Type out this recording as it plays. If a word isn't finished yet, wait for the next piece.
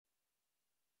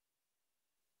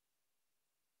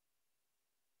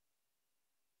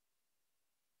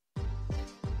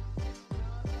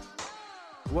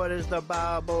What is the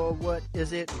Bible? What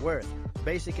is it worth?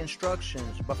 Basic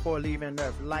instructions before leaving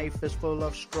earth. Life is full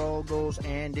of struggles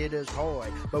and it is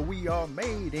hard, but we are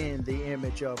made in the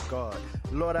image of God.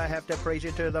 Lord, I have to praise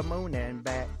you to the moon and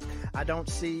back. I don't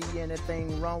see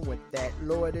anything wrong with that.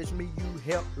 Lord, it's me you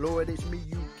help. Lord, it's me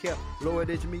you kept. Lord,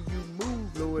 it's me you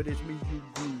move. Lord, it's me you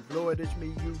groove. Lord, it's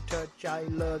me you touch. I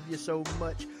love you so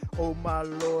much. Oh my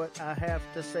Lord, I have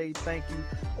to say thank you.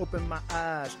 Open my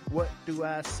eyes. What do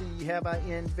I see? Have I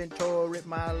inventoried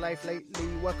my life lately?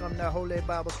 Welcome to Holy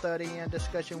Bible Study and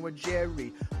Discussion with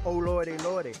Jerry. Oh Lordy,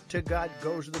 Lordy, to God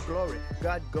goes the glory.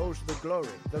 God goes the glory,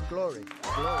 the glory,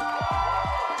 glory.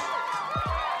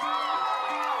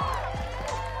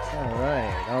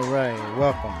 All right.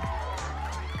 Welcome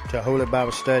to Holy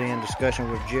Bible Study and Discussion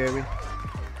with Jerry.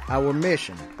 Our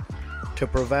mission, to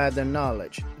provide the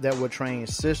knowledge that will train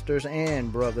sisters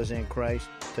and brothers in Christ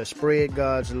to spread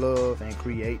God's love and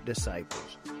create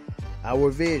disciples. Our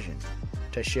vision,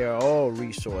 to share all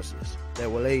resources that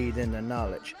will aid in the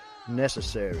knowledge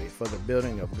necessary for the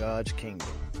building of God's kingdom.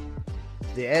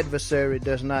 The adversary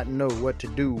does not know what to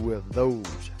do with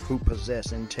those who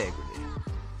possess integrity.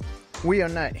 We are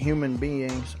not human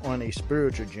beings on a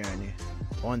spiritual journey.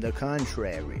 On the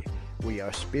contrary, we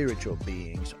are spiritual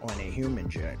beings on a human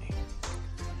journey.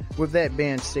 With that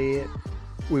being said,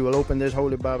 we will open this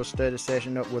Holy Bible Study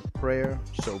session up with prayer,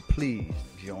 so please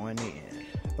join in.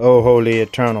 O Holy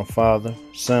Eternal Father,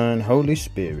 Son, Holy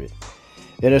Spirit,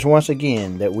 it is once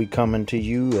again that we come unto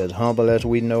you as humble as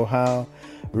we know how,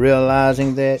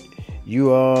 realizing that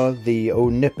you are the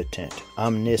omnipotent,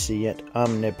 omniscient,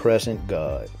 omnipresent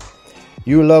God.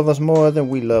 You love us more than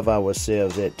we love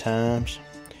ourselves at times.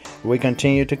 We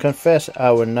continue to confess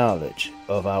our knowledge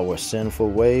of our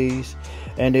sinful ways,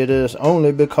 and it is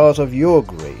only because of your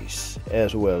grace,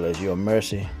 as well as your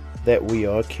mercy, that we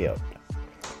are kept,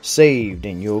 saved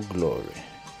in your glory.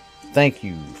 Thank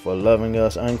you for loving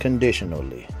us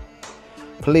unconditionally.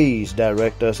 Please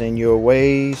direct us in your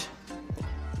ways,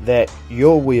 that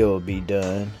your will be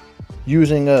done,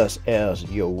 using us as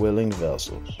your willing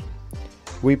vessels.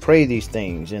 We pray these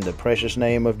things in the precious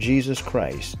name of Jesus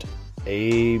Christ.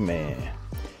 Amen.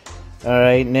 All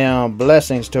right, now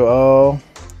blessings to all.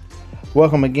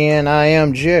 Welcome again. I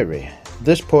am Jerry.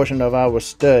 This portion of our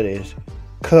studies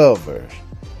covers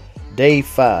Day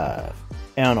 5,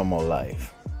 Animal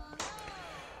Life.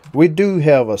 We do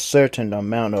have a certain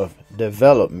amount of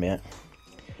development.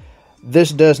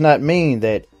 This does not mean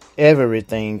that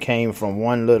everything came from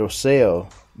one little cell,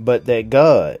 but that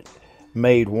God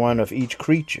made one of each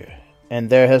creature, and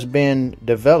there has been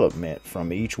development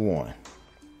from each one.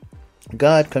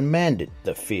 God commanded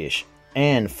the fish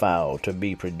and fowl to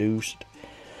be produced.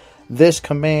 This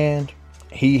command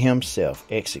he himself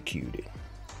executed.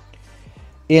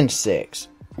 Insects,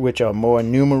 which are more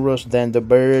numerous than the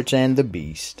birds and the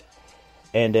beasts,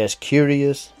 and as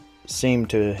curious, seem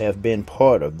to have been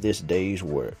part of this day's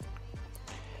work.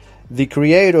 The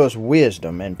Creator's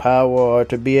wisdom and power are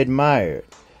to be admired,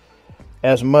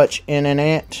 as much in an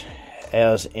ant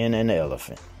as in an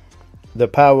elephant. The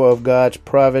power of God's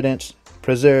providence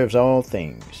preserves all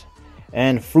things,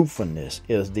 and fruitfulness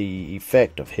is the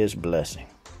effect of his blessing.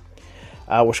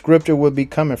 Our scripture will be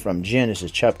coming from Genesis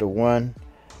chapter 1,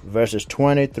 verses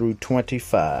 20 through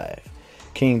 25,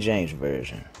 King James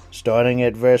Version. Starting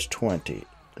at verse 20,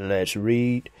 let's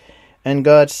read. And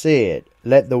God said,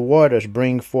 Let the waters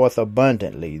bring forth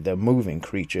abundantly the moving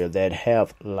creature that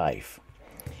hath life,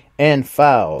 and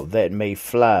fowl that may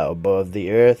fly above the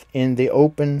earth in the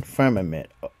open firmament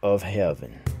of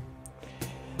heaven.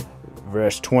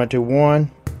 Verse 21,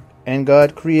 And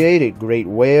God created great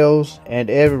whales and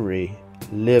every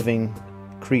living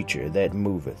creature that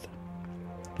moveth,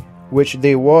 which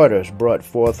the waters brought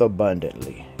forth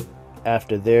abundantly,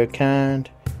 after their kind,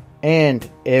 and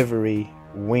every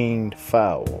winged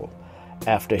fowl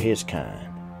after his kind.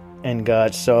 And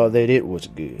God saw that it was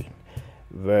good.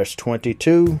 Verse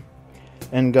 22,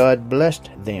 And God blessed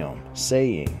them,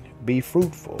 saying, Be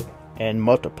fruitful, and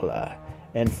multiply,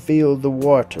 and fill the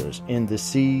waters in the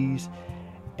seas,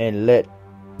 and let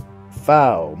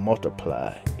fowl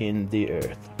multiply in the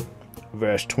earth.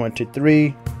 Verse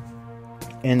 23,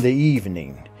 And the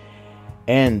evening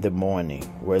and the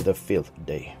morning were the 5th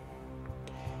day.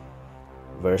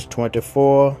 Verse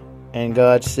 24, And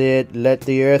God said, Let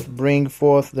the earth bring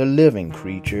forth the living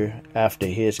creature after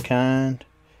his kind,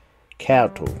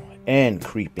 cattle, and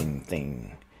creeping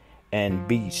thing, and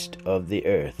beast of the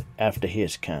earth after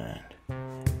his kind.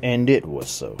 And it was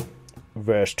so.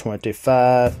 Verse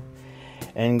 25,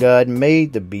 And God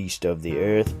made the beast of the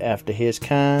earth after his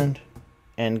kind,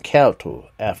 and cattle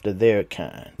after their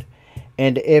kind,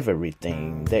 and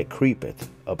everything that creepeth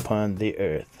upon the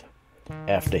earth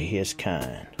after his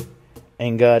kind.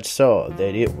 And God saw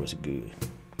that it was good.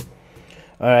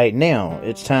 All right, now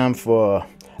it's time for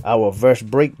our verse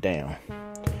breakdown,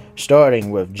 starting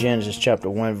with Genesis chapter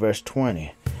 1, verse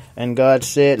 20. And God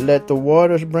said, let the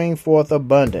waters bring forth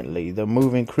abundantly the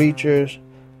moving creature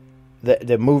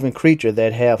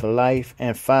that hath life,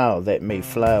 and fowl that may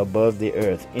fly above the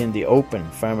earth in the open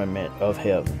firmament of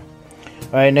heaven.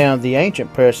 All right, now the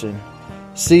ancient person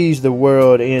sees the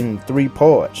world in three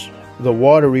parts: the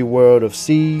watery world of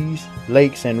seas,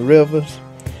 lakes, and rivers,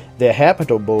 the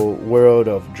habitable world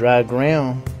of dry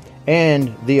ground,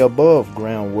 and the above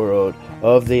ground world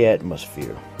of the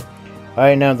atmosphere. All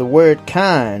right, now the word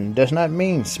kind does not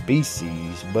mean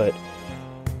species, but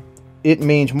it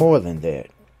means more than that.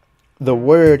 The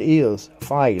word is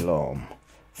phylum.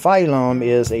 Phylum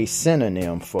is a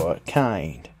synonym for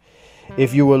kind.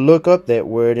 If you will look up that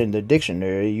word in the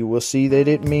dictionary, you will see that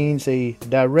it means a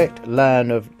direct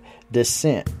line of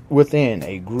descent within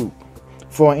a group.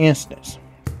 For instance,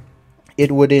 it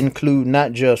would include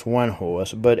not just one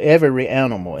horse, but every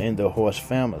animal in the horse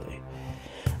family.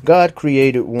 God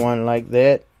created one like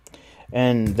that,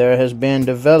 and there has been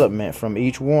development from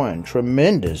each one.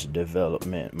 Tremendous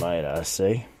development, might I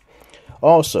say.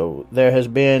 Also, there has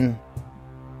been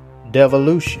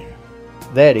devolution.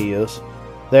 That is,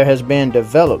 there has been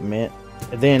development,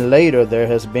 then later there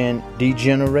has been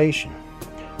degeneration.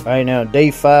 All right, now day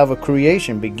 5 of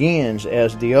creation begins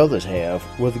as the others have,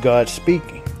 with God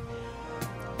speaking.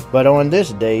 But on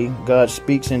this day, God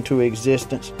speaks into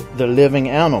existence the living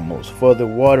animals for the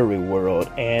watery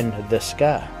world and the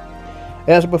sky.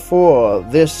 As before,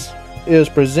 this is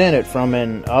presented from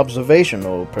an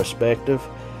observational perspective,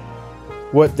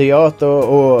 what the author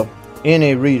or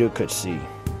any reader could see.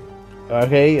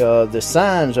 Okay, the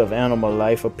signs of animal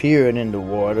life appeared in the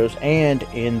waters and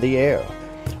in the air.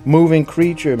 Moving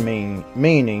creature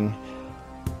meaning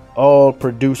all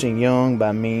producing young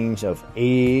by means of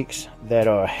eggs that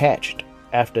are hatched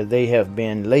after they have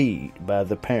been laid by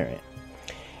the parent.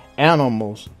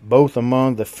 Animals, both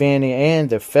among the finny and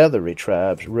the feathery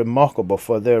tribes, remarkable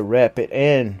for their rapid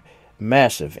and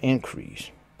massive increase.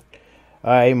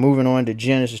 All right, moving on to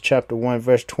Genesis chapter 1,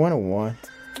 verse 21.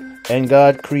 And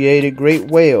God created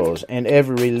great whales and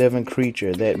every living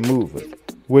creature that moveth,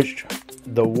 which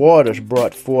the waters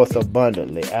brought forth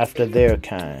abundantly after their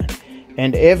kind,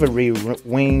 and every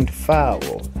winged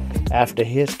fowl after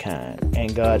his kind.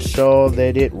 And God saw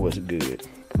that it was good.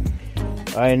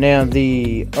 All right, now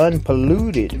the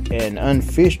unpolluted and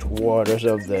unfished waters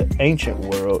of the ancient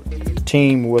world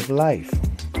teem with life.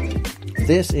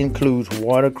 This includes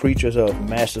water creatures of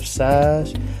massive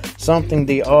size, something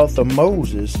the author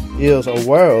Moses is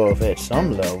aware of at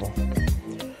some level.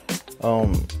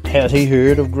 Has he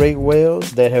heard of great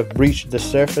whales that have breached the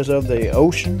surface of the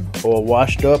ocean or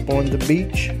washed up on the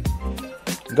beach?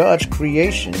 God's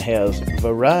creation has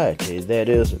variety that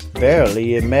is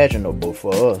barely imaginable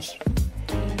for us.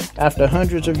 After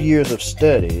hundreds of years of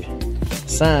study,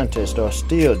 scientists are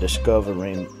still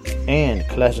discovering and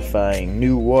classifying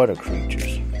new water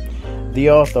creatures. The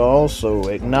author also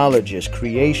acknowledges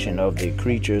creation of the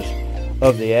creatures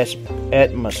of the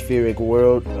atmospheric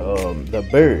world, the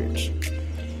birds.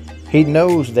 He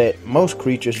knows that most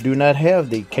creatures do not have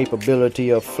the capability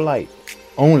of flight,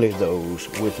 only those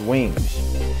with wings.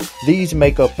 These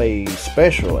make up a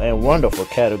special and wonderful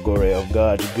category of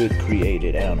God's good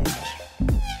created animals.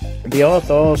 The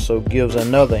author also gives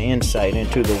another insight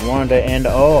into the wonder and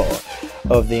awe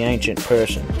of the ancient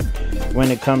person when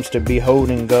it comes to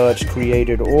beholding God's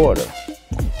created order,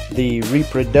 the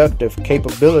reproductive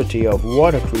capability of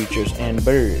water creatures and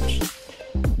birds.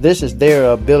 This is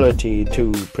their ability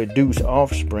to produce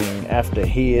offspring after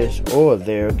his or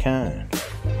their kind.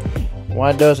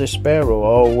 Why does a sparrow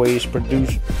always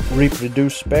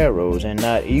reproduce sparrows and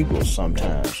not eagles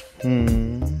sometimes?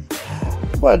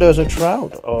 Why does a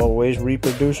trout always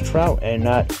reproduce trout and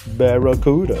not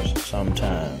barracudas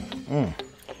sometimes?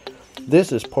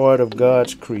 This is part of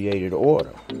God's created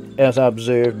order, as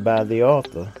observed by the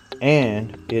author,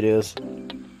 and it is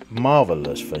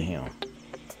marvelous for him.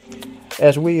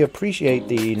 As we appreciate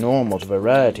the enormous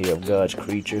variety of God's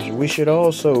creatures, we should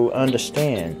also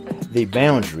understand the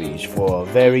boundaries for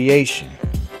variation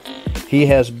He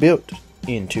has built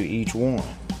into each one.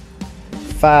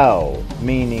 Fowl,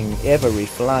 meaning every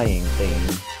flying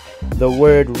thing. The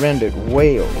word rendered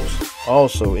whales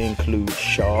also includes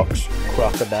sharks,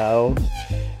 crocodiles,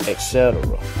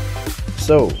 etc.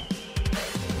 So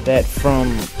that from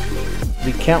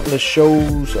the countless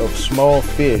shoals of small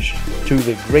fish to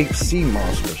the great sea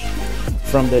monsters,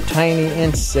 from the tiny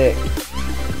insect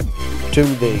to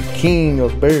the king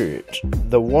of birds.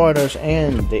 The waters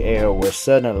and the air were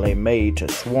suddenly made to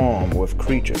swarm with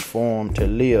creatures formed to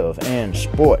live and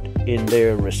sport in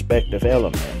their respective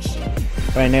elements.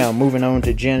 Right now, moving on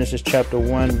to Genesis chapter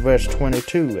 1, verse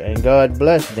 22. And God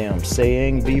blessed them,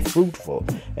 saying, Be fruitful,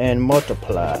 and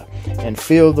multiply, and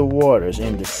fill the waters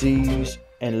in the seas,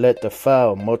 and let the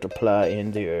fowl multiply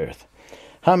in the earth.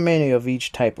 How many of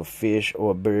each type of fish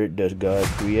or bird does God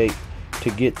create to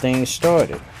get things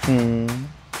started?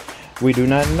 We do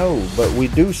not know, but we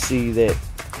do see that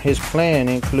His plan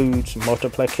includes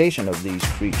multiplication of these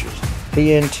creatures.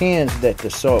 He intends that the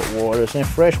salt waters and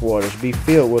fresh waters be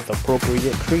filled with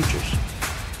appropriate creatures.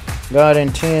 God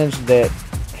intends that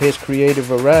His creative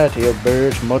variety of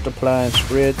birds multiply and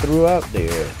spread throughout the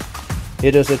earth.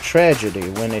 It is a tragedy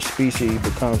when a species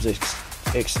becomes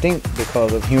extinct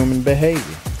because of human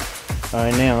behavior.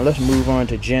 Alright, now let's move on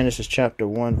to Genesis chapter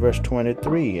 1, verse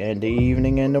 23. And the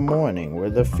evening and the morning were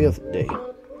the fifth day.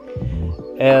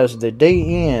 As the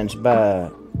day ends by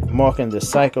marking the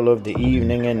cycle of the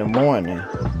evening and the morning,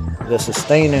 the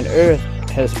sustaining earth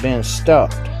has been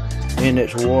stopped in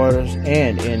its waters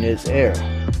and in its air.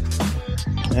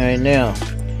 Alright, now,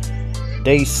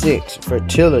 day 6,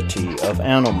 fertility of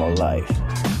animal life.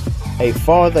 A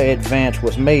farther advance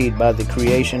was made by the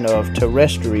creation of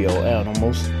terrestrial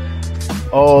animals,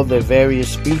 all the various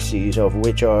species of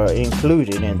which are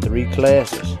included in 3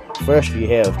 classes. First, you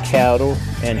have cattle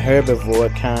and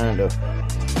herbivore kind of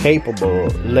capable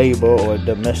labor or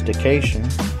domestication.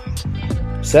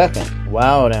 Second,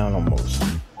 wild animals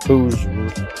whose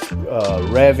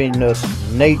ravenous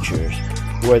natures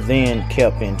were then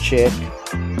kept in check.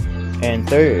 And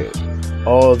third,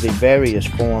 all the various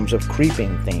forms of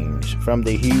creeping things, from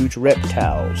the huge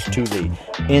reptiles to the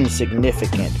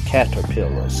insignificant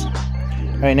caterpillars.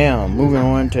 Right now, moving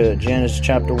on to Genesis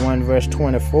chapter 1, verse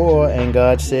 24. And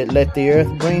God said, Let the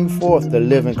earth bring forth the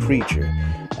living creature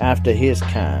after his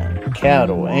kind,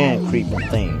 cattle and creeping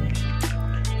things,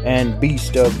 and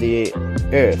beast of the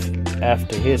earth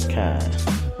after his kind.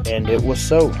 And it was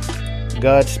so.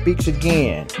 God speaks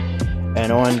again,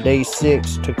 and on day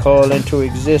 6 to call into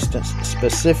existence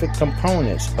specific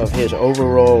components of his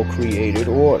overall created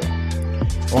order.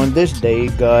 On this day,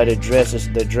 God addresses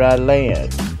the dry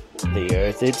land, the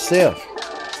earth itself.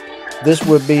 This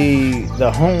would be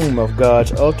the home of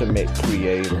God's ultimate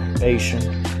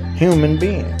creation, human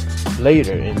beings,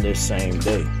 later in this same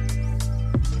day.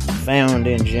 Found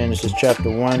in Genesis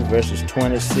chapter 1, verses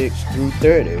 26 through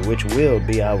 30, which will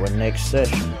be our next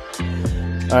session.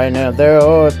 Alright, now there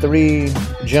are 3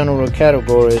 general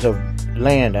categories of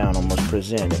land animals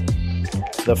presented.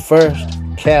 The first,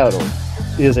 cattle,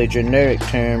 is a generic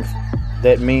term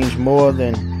that means more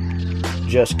than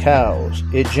just cows.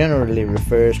 It generally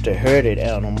refers to herded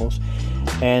animals,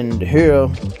 and here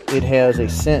it has a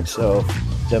sense of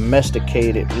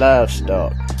domesticated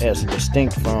livestock as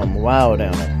distinct from wild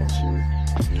animals.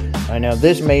 Right, now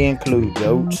this may include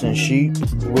goats and sheep,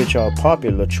 which are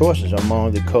popular choices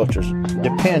among the cultures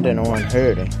dependent on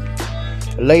herding.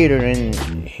 Later in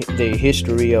the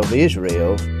history of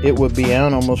Israel, it would be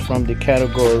animals from the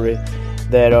category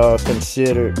that are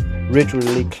considered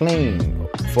ritually clean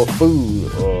for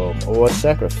food or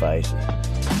sacrifices,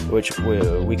 which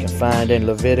we can find in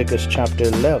Leviticus chapter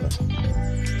 11.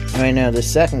 Right now, the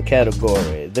second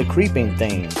category, the creeping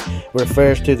things,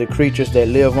 refers to the creatures that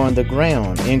live on the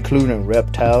ground, including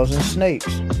reptiles and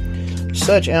snakes.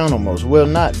 Such animals will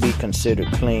not be considered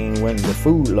clean when the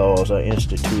food laws are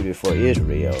instituted for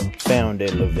Israel, found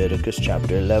in Leviticus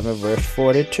chapter 11, verse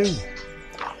 42.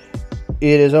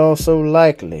 It is also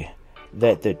likely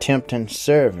that the tempting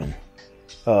serpent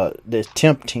of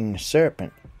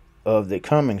the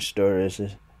coming stories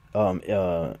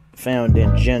found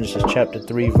in Genesis chapter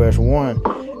 3, verse 1,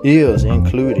 is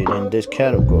included in this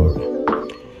category.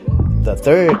 The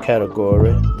third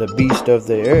category, the beast of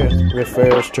the earth,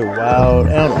 refers to wild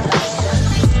animals.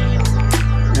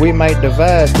 We might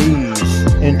divide these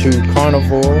into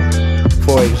carnivore,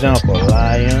 for example,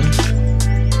 lions,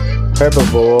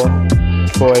 herbivore,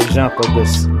 for example,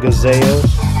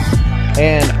 gazelles,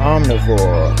 and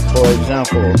omnivore, for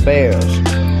example, bears.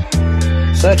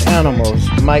 Such animals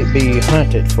might be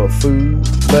hunted for food,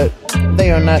 but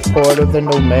they are not part of the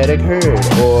nomadic herd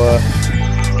or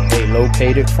a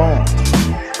located farm.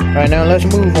 Right now, let's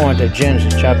move on to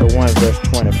Genesis chapter 1, verse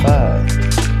 25.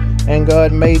 And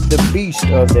God made the beast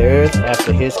of the earth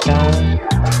after his kind,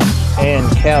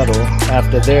 and cattle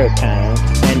after their kind,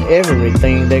 and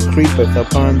everything that creepeth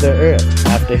upon the earth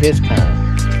after his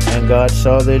kind. And God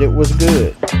saw that it was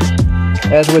good.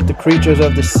 As with the creatures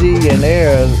of the sea and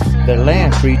air, the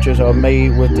land creatures are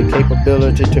made with the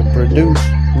capability to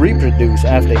reproduce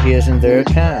after his and their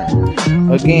kind.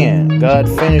 Again, God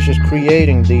finishes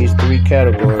creating these three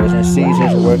categories and sees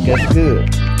his work as good.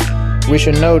 We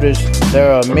should notice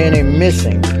there are many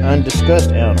missing,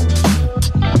 undiscussed animals.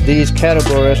 These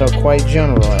categories are quite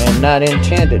general and not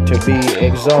intended to be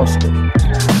exhaustive.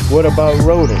 What about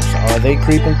rodents? Are they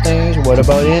creeping things? What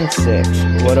about insects?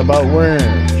 What about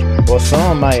worms? Or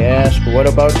some might ask, what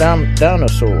about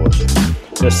dinosaurs?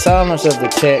 The silence of the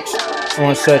text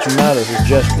on such matters is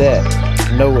just that,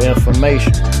 no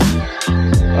information.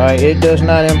 Alright, it does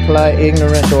not imply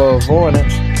ignorance or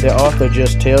avoidance. The author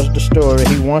just tells the story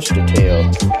he wants to tell.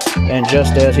 And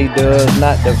just as he does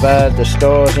not divide the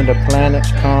stars into planets,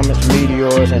 comets,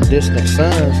 meteors, and distant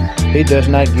suns, he does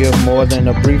not give more than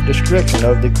a brief description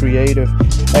of the creative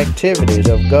activities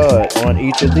of God on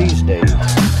each of these days.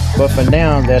 But for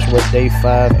now, that's what Day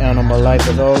 5 Animal Life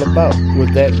is all about.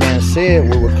 With that being said,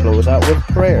 we will close out with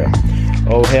prayer.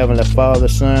 Oh, Heavenly Father,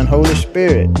 Son, Holy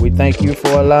Spirit, we thank you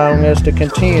for allowing us to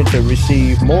continue to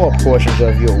receive more portions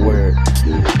of your word.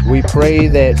 We pray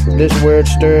that this word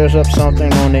stirs up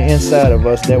something on the inside of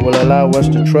us that will allow us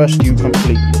to trust you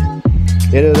completely.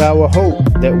 It is our hope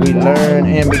that we learn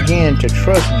and begin to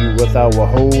trust you with our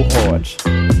whole hearts.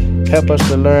 Help us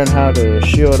to learn how to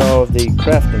shield off the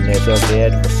craftiness of the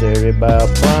adversary by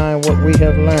applying what we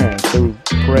have learned through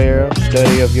prayer,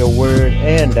 study of your word,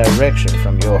 and direction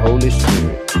from your Holy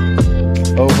Spirit.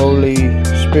 Oh, Holy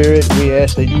Spirit, we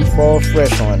ask that you fall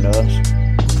fresh on us,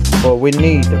 for we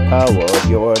need the power of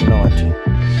your anointing.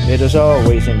 It is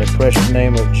always in the precious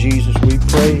name of Jesus we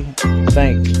pray.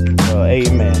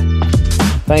 Amen.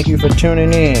 Thank you for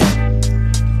tuning in.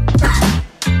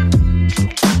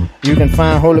 You can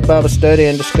find Holy Bible Study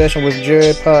and Discussion with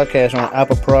Jerry podcast on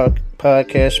Apple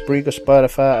Podcast, Spreaker,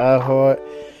 Spotify, iHeart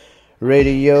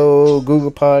Radio, Google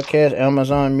Podcast,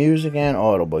 Amazon Music, and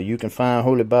Audible. You can find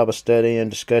Holy Bible Study and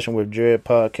Discussion with Jerry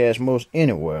podcast most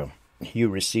anywhere you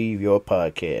receive your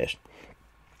podcast.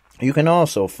 You can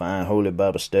also find Holy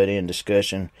Bible Study and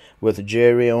Discussion with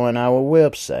Jerry on our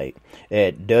website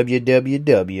at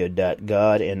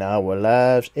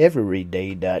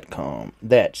www.godinourliveseveryday.com.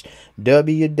 That's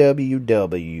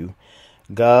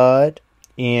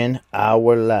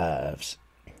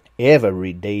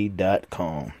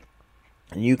www.godinourliveseveryday.com.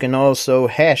 You can also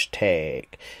hashtag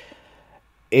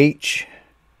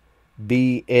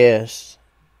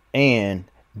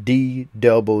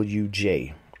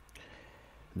HBS&DwJ.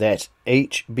 That's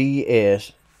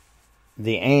HBS,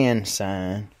 the and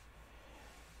sign,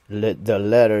 the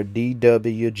letter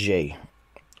DWJ.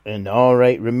 And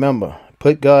alright, remember,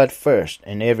 put God first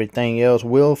and everything else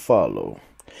will follow.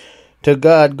 To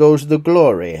God goes the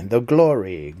glory,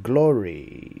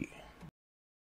 glory.